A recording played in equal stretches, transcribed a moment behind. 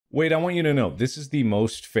Wait, I want you to know, this is the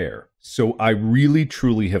most fair. So I really,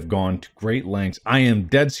 truly have gone to great lengths. I am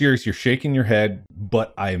dead serious. You're shaking your head,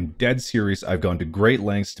 but I am dead serious. I've gone to great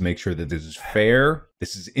lengths to make sure that this is fair,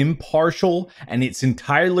 this is impartial, and it's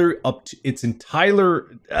entirely up to, it's in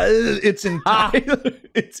Tyler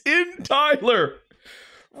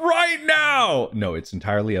right now. No, it's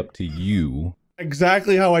entirely up to you.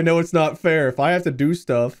 Exactly how I know it's not fair. If I have to do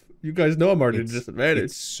stuff, you guys know I'm already at a disadvantage.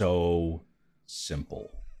 It's so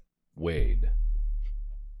simple. Wade,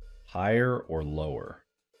 higher or lower?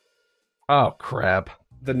 Oh, crap.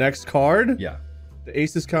 The next card? Yeah. The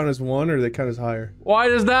aces count as 1 or they count as higher? Why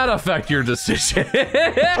does that affect your decision?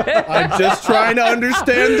 I'm just trying to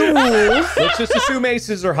understand the rules. Let's just assume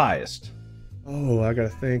aces are highest. Oh, I gotta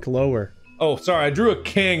think lower. Oh, sorry, I drew a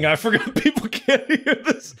king. I forgot people can't hear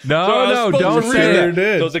this. No, don't say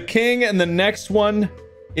it. So it's a king, and the next one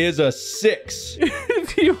is a 6.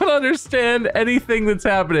 Do you understand anything that's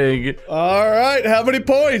happening? All right, how many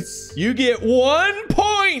points? You get 1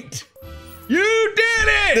 point. You did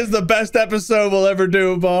it. This is the best episode we'll ever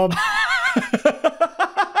do, Bob.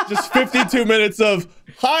 Just 52 minutes of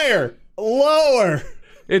higher, lower.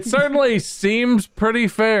 It certainly seems pretty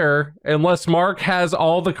fair, unless Mark has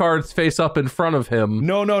all the cards face up in front of him.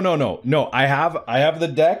 No. I have the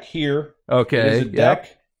deck here. Okay. It is a deck.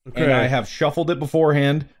 Yep. Okay. And I have shuffled it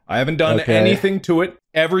beforehand. I haven't done anything to it.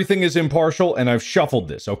 Everything is impartial, and I've shuffled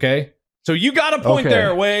this, okay? So you got a point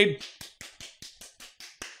there, Wade.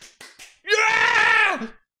 Yeah!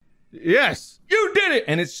 Yes. You did it!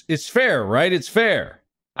 And it's fair, right? It's fair.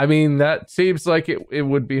 I mean, that seems like it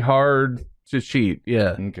would be hard to cheat.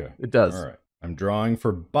 Yeah. Okay. It does. All right. I'm drawing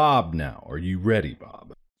for Bob now. Are you ready,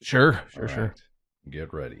 Bob? Sure. All right.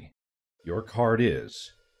 Get ready. Your card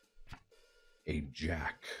is a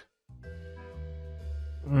jack.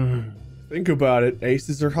 Think about it.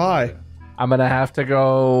 Aces are high. I'm going to have to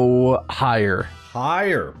go higher.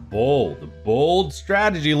 Higher. Bold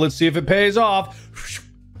strategy. Let's see if it pays off.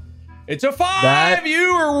 It's a 5.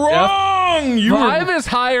 You are wrong. Yep. 5 is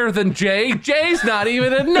higher than J. J's not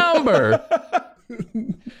even a number.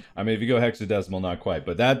 I mean, if you go hexadecimal, not quite,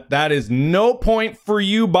 but that is no point for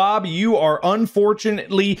you, Bob. You are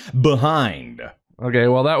unfortunately behind. Okay,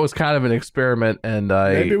 well, that was kind of an experiment, and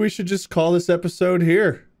Maybe we should just call this episode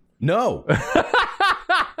here. No.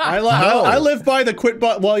 I live by the quit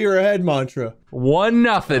but while you're ahead mantra.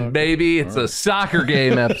 1-0, baby. It's a soccer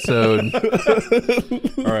game episode.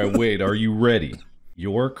 All right, Wade, are you ready?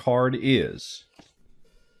 Your card is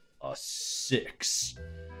a 6.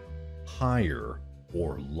 Higher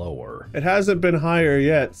or lower? It hasn't been higher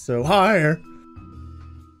yet, so higher.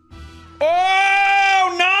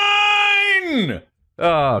 Oh, 9!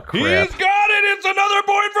 Oh, crap. He's got it! It's another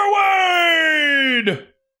point for Wade!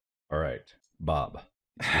 All right, Bob,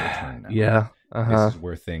 it's your turn now. Yeah. This is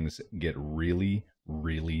where things get really,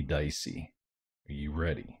 really dicey. Are you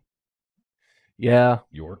ready? Yeah.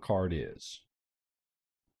 Your card is...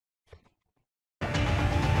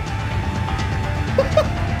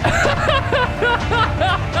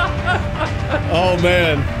 Oh,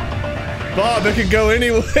 man. Bob, it could go any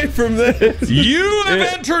way from this. You have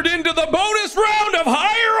entered into the bonus round of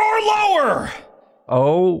higher or lower.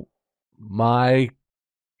 Oh, my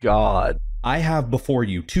God. I have before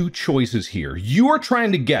you 2 choices here. You are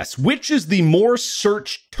trying to guess which is the more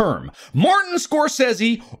searched term, Martin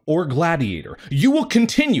Scorsese or Gladiator. You will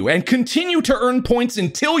continue to earn points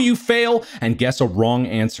until you fail and guess a wrong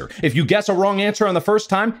answer. If you guess a wrong answer on the first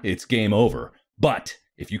time, it's game over. But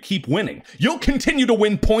if you keep winning, you'll continue to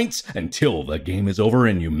win points until the game is over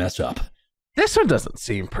and you mess up. This one doesn't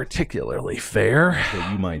seem particularly fair. So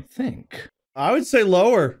you might think. I would say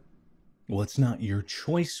lower. Well, it's not your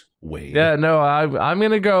choice, Wade. Yeah, no, I'm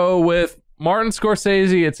going to go with Martin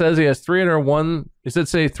Scorsese. It says he has 301. Does it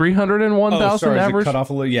say 301,000 average? Cut off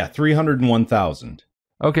a little. Yeah, 301,000.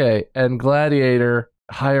 Okay, and Gladiator,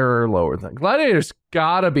 higher or lower than Gladiator's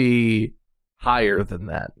got to be higher than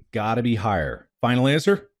that. Got to be higher. Final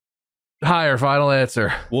answer? Higher, final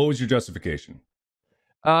answer. What was your justification?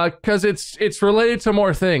 Because it's related to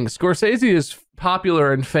more things. Scorsese is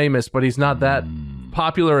popular and famous, but he's not that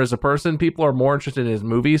popular as a person. People are more interested in his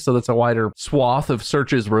movies, so that's a wider swath of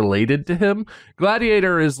searches related to him.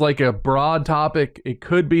 Gladiator is like a broad topic. It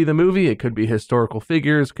could be the movie, it could be historical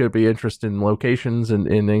figures, could be interest in locations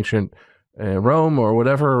in ancient Rome or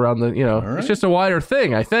whatever around the, right. It's just a wider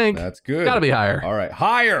thing, I think. That's good. Gotta be higher. All right,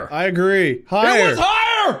 higher. I agree. Higher. It was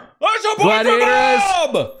higher. That's a point Gladiator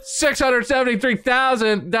for Bob.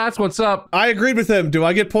 673,000. That's what's up. I agreed with him. Do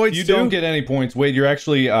I get points You too? don't get any points, Wade. You're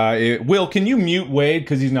actually, Will, can you mute Wade?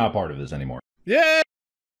 Because he's not part of this anymore. Yeah.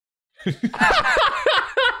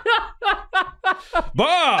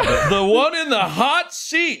 Bob, the one in the hot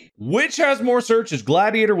seat. Which has more searches,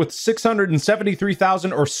 Gladiator with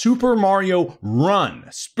 673,000 or Super Mario Run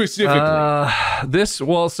specifically?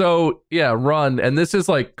 Run. And this is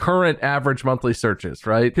like current average monthly searches,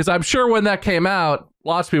 right? Because I'm sure when that came out,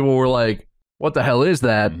 lots of people were like, what the hell is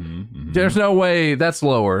that? There's no way that's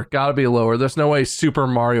lower. Gotta be lower. There's no way Super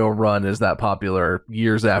Mario Run is that popular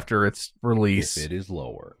years after its release. If it is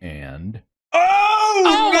lower. And...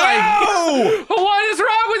 my! What is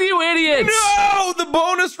wrong with you idiots? No! The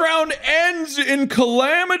bonus round ends in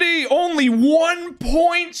calamity. Only 1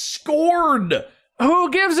 point scored.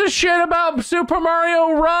 Who gives a shit about Super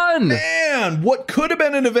Mario Run? Man, what could have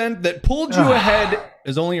been an event that pulled you ahead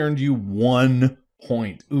has only earned you 1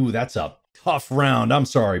 point. Ooh, that's a tough round. I'm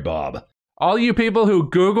sorry, Bob. All you people who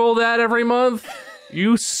Google that every month,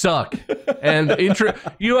 you suck. And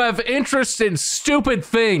you have interest in stupid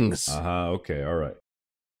things. Okay, all right.